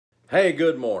Hey,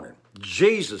 good morning.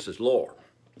 Jesus is Lord.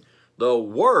 The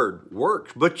Word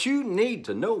works, but you need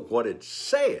to know what it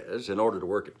says in order to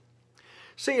work it.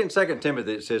 See, in 2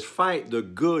 Timothy, it says, fight the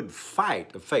good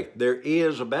fight of faith. There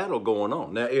is a battle going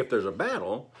on. Now, if there's a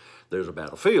battle, there's a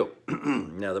battlefield.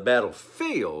 Now, the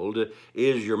battlefield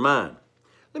is your mind.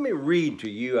 Let me read to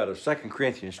you out of 2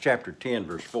 Corinthians chapter 10,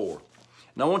 verse 4.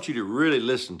 And I want you to really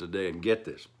listen today and get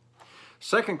this.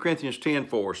 2 Corinthians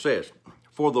 10:4 says,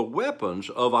 for the weapons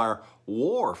of our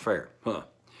warfare.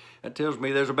 That tells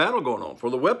me there's a battle going on. For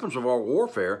the weapons of our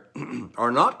warfare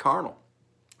are not carnal.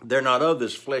 They're not of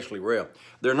this fleshly realm.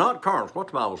 They're not carnal. What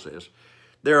the Bible says.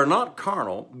 They are not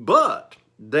carnal, but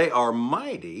they are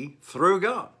mighty through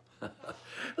God.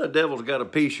 The devil's got a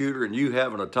pea shooter and you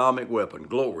have an atomic weapon.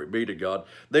 Glory be to God.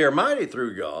 They are mighty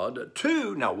through God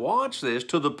to, now watch this,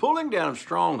 to the pulling down of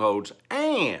strongholds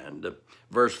and,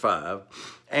 verse 5,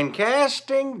 and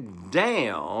casting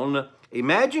down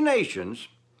imaginations,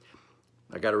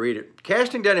 I got to read it,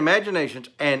 casting down imaginations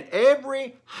and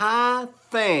every high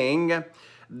thing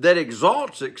that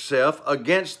exalts itself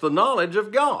against the knowledge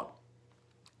of God,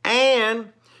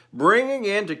 and bringing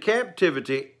into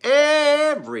captivity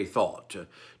every thought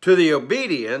to the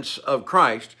obedience of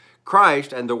Christ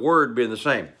and the Word being the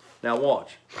same. Now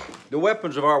watch. The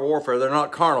weapons of our warfare, they're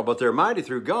not carnal, but they're mighty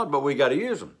through God, but we got to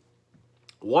use them.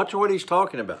 Watch what he's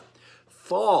talking about.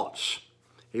 Thoughts,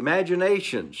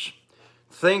 imaginations,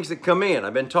 things that come in.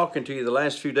 I've been talking to you the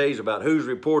last few days about whose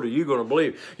report are you going to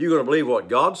believe. You going to believe what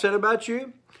God said about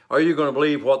you? Are you going to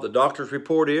believe what the doctor's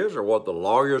report is, or what the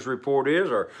lawyer's report is,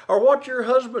 or what your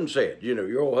husband said? You know,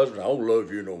 your old husband, I don't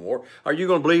love you no more. Are you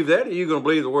going to believe that? Or are you going to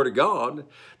believe the Word of God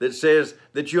that says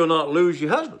that you'll not lose your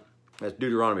husband? That's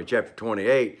Deuteronomy chapter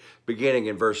 28, beginning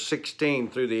in verse 16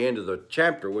 through the end of the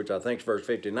chapter, which I think is verse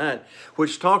 59,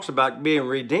 which talks about being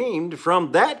redeemed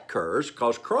from that curse,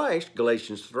 because Christ,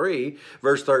 Galatians 3,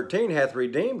 verse 13, hath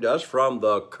redeemed us from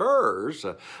the curse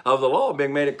of the law,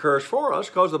 being made a curse for us,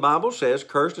 because the Bible says,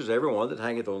 cursed is everyone that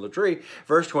hangeth on the tree.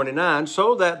 Verse 29,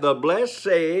 so that the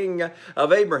blessing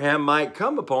of Abraham might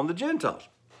come upon the Gentiles.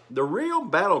 The real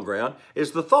battleground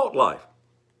is the thought life.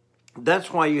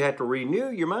 That's why you have to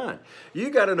renew your mind. You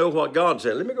got to know what God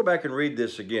said. Let me go back and read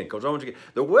this again, because I want you to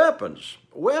get the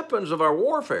weapons of our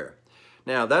warfare.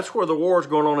 Now, that's where the war is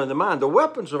going on in the mind. The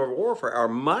weapons of our warfare are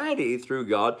mighty through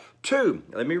God to,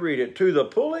 let me read it, to the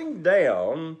pulling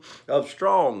down of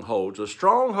strongholds. A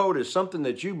stronghold is something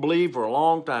that you believe for a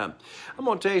long time. I'm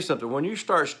going to tell you something. When you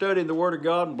start studying the Word of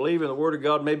God and believing the Word of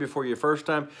God maybe for your first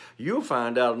time, you'll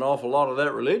find out an awful lot of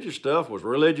that religious stuff was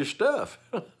religious stuff.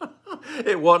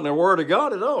 It wasn't the Word of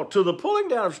God at all. To the pulling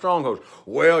down of strongholds.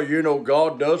 Well, you know,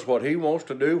 God does what He wants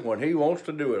to do when He wants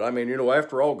to do it. I mean, you know,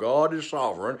 after all, God is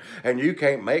sovereign, and you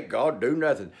can't make God do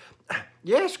nothing.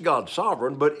 Yes, God's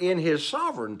sovereign, but in His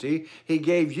sovereignty, He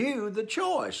gave you the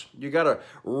choice. You got to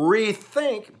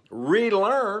rethink,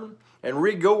 relearn, and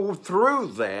re-go through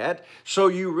that so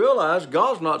you realize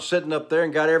God's not sitting up there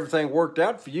and got everything worked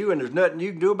out for you, and there's nothing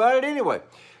you can do about it anyway.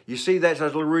 You see, that's a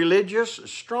religious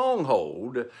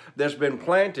stronghold that's been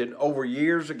planted over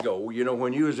years ago. You know,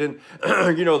 when you was in,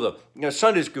 the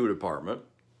Sunday school department,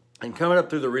 and coming up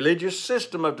through the religious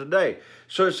system of today.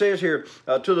 So it says here,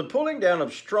 to the pulling down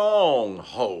of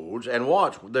strongholds, and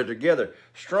watch, they're together,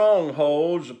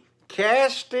 strongholds,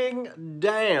 casting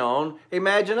down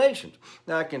imaginations.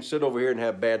 Now, I can sit over here and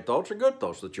have bad thoughts or good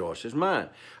thoughts. The choice is mine.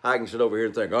 I can sit over here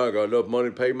and think, oh, I got enough money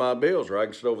to pay my bills. Or I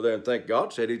can sit over there and think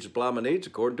God said He'd supply my needs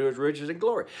according to His riches and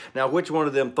glory. Now, which one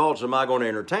of them thoughts am I going to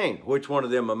entertain? Which one of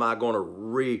them am I going to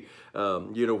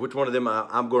which one of them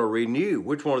I'm going to renew?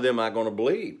 Which one of them am I going to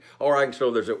believe? Or I can sit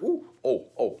over there and say,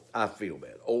 I feel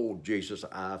bad. Oh, Jesus,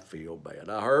 I feel bad.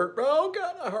 I hurt. Oh,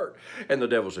 God, I hurt. And the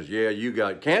devil says, yeah, you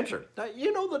got cancer. Now,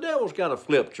 you know, the devil's got a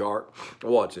flip chart.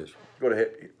 Watch this. Go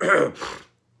ahead.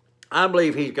 I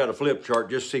believe he's got a flip chart.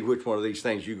 Just see which one of these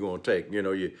things you're going to take. You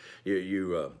know, you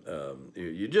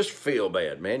just feel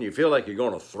bad, man. You feel like you're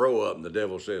going to throw up, and the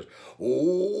devil says,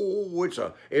 "Oh, it's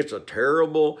a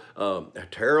terrible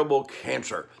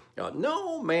cancer."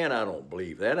 No, man, I don't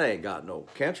believe that. I ain't got no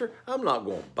cancer. I'm not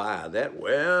going to buy that.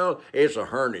 Well, it's a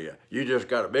hernia. You just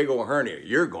got a big old hernia.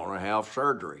 You're going to have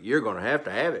surgery. You're going to have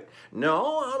it.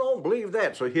 No, I don't believe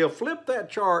that. So he'll flip that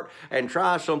chart and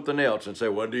try something else and say,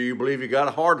 well, do you believe you got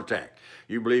a heart attack?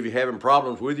 You believe you're having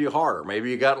problems with your heart, or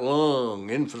maybe you got lung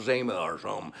emphysema or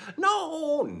something.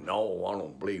 No, I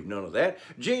don't believe none of that.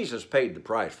 Jesus paid the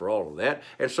price for all of that,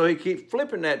 and so he keeps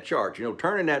flipping that chart,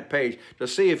 turning that page to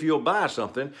see if you'll buy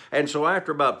something And so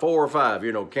after about 4 or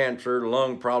 5, cancer,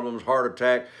 lung problems, heart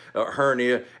attack,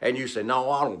 hernia, and you say, no,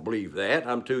 I don't believe that.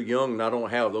 I'm too young and I don't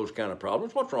have those kind of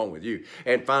problems. What's wrong with you?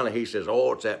 And finally he says,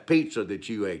 oh, it's that pizza that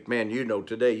you ate. Man,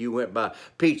 today you went by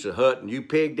Pizza Hut and you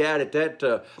pigged out at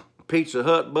that Pizza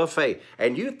Hut buffet,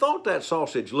 and you thought that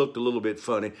sausage looked a little bit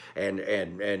funny, and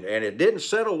it didn't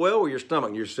settle well with your stomach,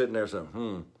 and you're sitting there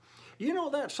saying,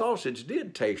 that sausage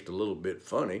did taste a little bit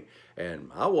funny, and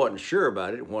I wasn't sure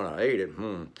about it when I ate it.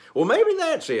 Well, maybe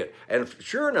that's it. And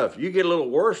sure enough, you get a little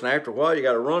worse, and after a while, you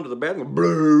got to run to the bathroom,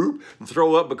 bloop, and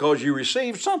throw up because you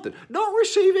received something. Don't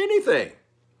receive anything.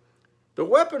 The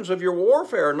weapons of your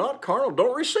warfare are not carnal.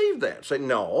 Don't receive that. Say,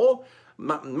 no.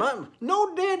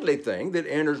 No deadly thing that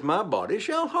enters my body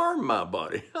shall harm my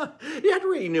body. You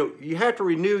have to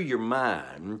renew your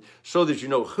mind so that you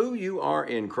know who you are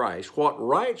in Christ, what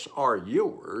rights are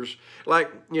yours.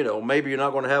 Like, maybe you're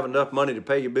not going to have enough money to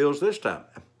pay your bills this time.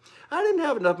 I didn't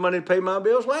have enough money to pay my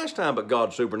bills last time, but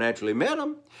God supernaturally met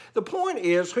them. The point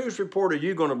is, whose report are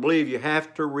you going to believe? You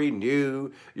have to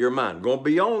renew your mind. Going to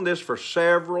be on this for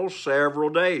several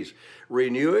days.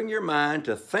 Renewing your mind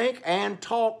to think and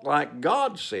talk like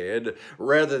God said,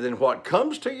 rather than what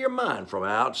comes to your mind. From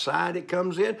outside it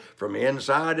comes in, from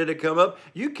inside it'll come up.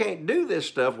 You can't do this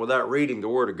stuff without reading the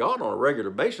Word of God on a regular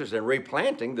basis and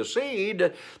replanting the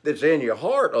seed that's in your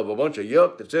heart of a bunch of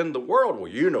yuck that's in the world.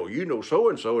 Well, you know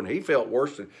so-and-so, and he felt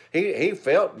worse than, he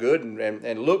felt good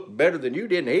and looked better than you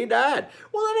did, and he died.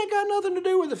 Well, that ain't got nothing to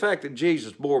do with the fact that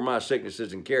Jesus bore my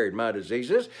sicknesses and carried my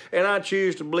diseases, and I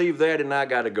choose to believe that, and I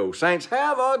got to go. Saints,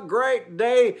 have a great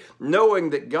day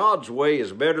knowing that God's way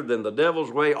is better than the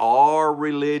devil's way or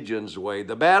religion's way.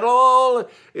 The battle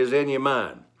is in your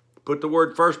mind. Put the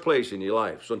Word first place in your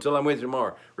life. So until I'm with you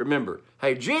tomorrow, remember,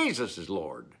 hey, Jesus is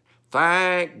Lord.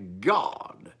 Thank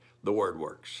God the Word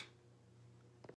works.